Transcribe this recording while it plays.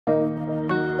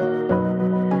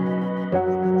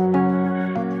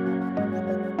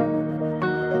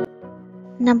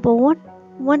Number 1.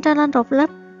 Wonderland of Love.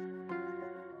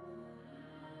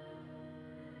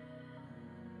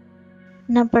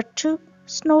 Number 2.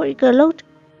 Snow Eagle.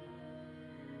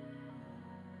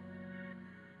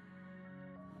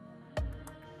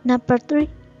 Number 3.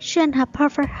 She and Her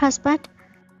Perfect Husband.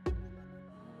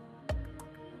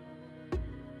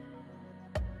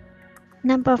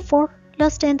 Number 4.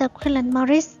 Lost in the Queen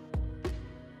Maurice.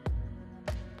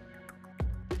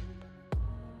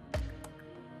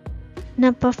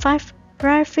 Number 5.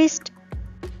 Rare Feast.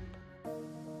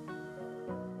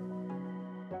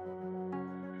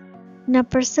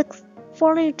 Number 6.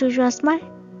 Falling into Your Smile.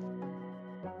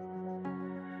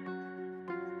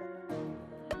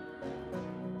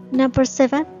 Number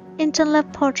 7. Into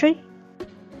Love Poetry.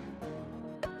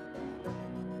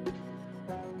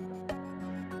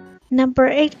 Number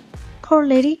 8. Cold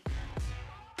Lady.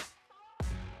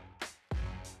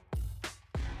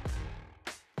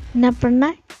 Number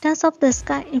 9. Dance of the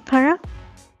Sky Emperor.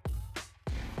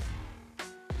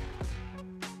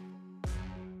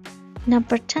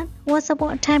 Number 10. Once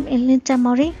Upon a Time in Linda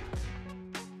Mori.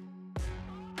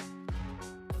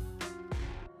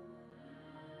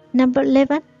 Number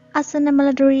 11. Asana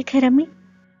Melody Academy.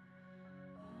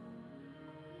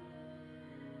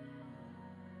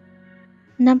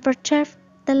 Number 12.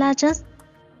 The Legends.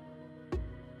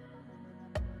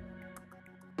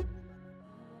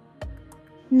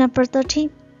 Number 13.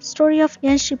 Story of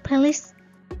Yanshi Palace.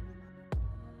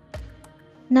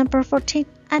 Number 14.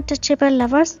 Untouchable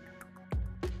Lovers.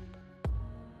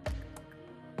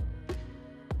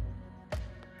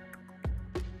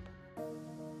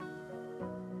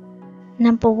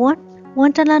 Number 1.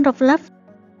 Wonderland of Love.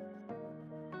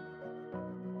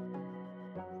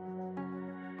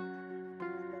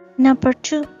 Number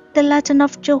 2. The Legend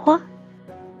of Johua.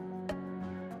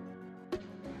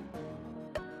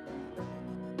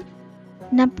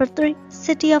 Number 3.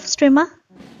 City of Streamer.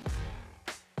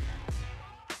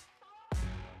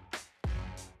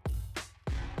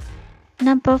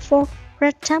 Number 4.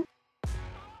 Red Champ.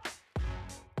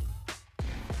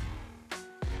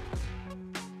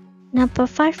 Number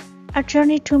 5. A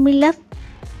Journey to Me Love.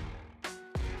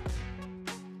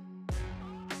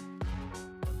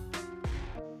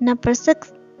 Number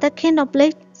 6. The King of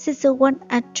Blade Season 1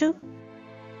 and 2.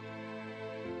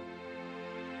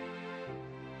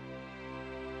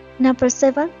 Number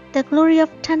 7. The Glory of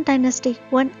Tang Dynasty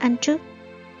 1 and 2.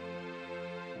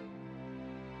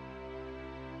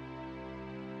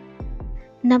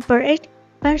 Number 8.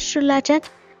 Banshu Legend.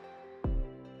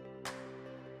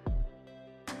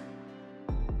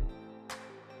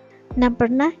 Number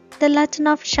 9. The Legend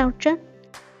of Shao Zhen.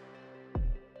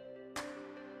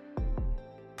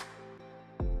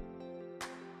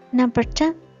 Number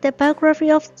 10. The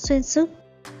Biography of Sun Tzu.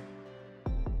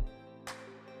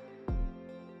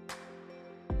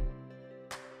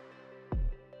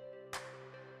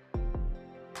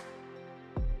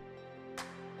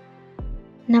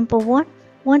 Number 1.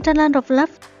 Wonderland of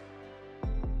Love.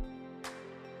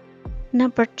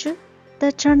 Number 2.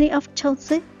 The Journey of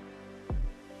Chelsea.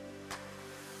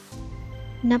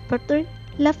 Number 3.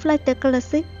 Love Like the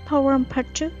Galaxy Power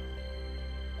Part 2.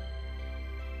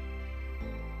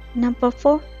 Number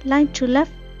 4. Line to Love.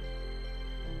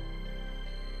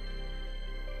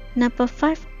 Number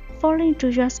 5. Falling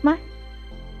into Your Smile.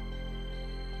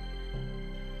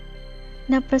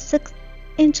 Number 6.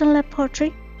 Angel Love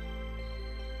Poetry.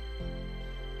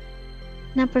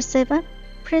 Number 7.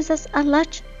 Princess at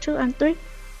Large 2 and 3.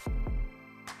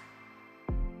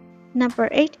 Number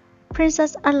 8.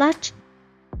 Princess at Large.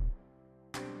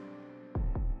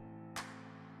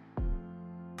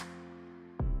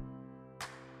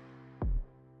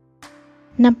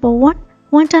 Number 1.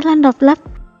 Wonderland of Love.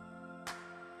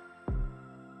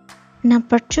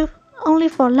 Number 2. Only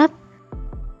for Love.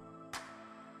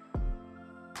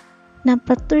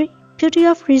 Number 3. Beauty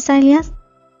of Resilience.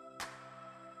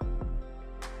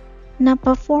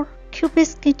 Number 4.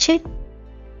 Cupid's Kitchen.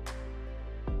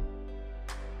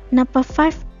 Number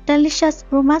 5. Delicious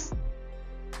Romance.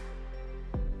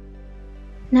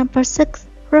 Number 6.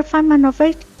 Refinement of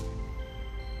It.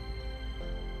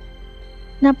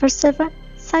 Number 7.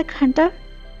 Psych Hunter.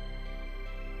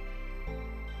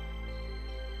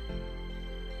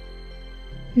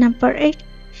 Number 8.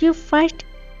 You Fight.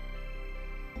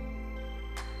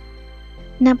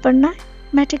 Number 9.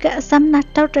 Medical Exam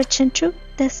Total Chinchu,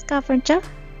 The Scavenger.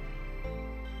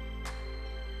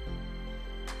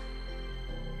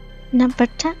 Number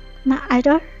 10. My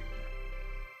Idol.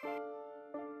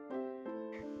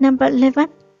 Number 11.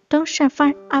 Don't Shine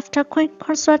Fine After Queen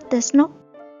Consort the Snow.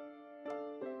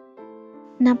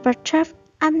 Number 12.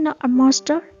 I'm Not a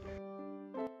Monster.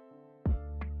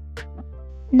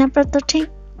 Number 13.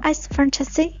 Ice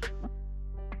Fantasy.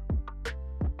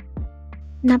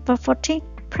 Number 14.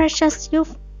 Precious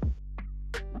Youth.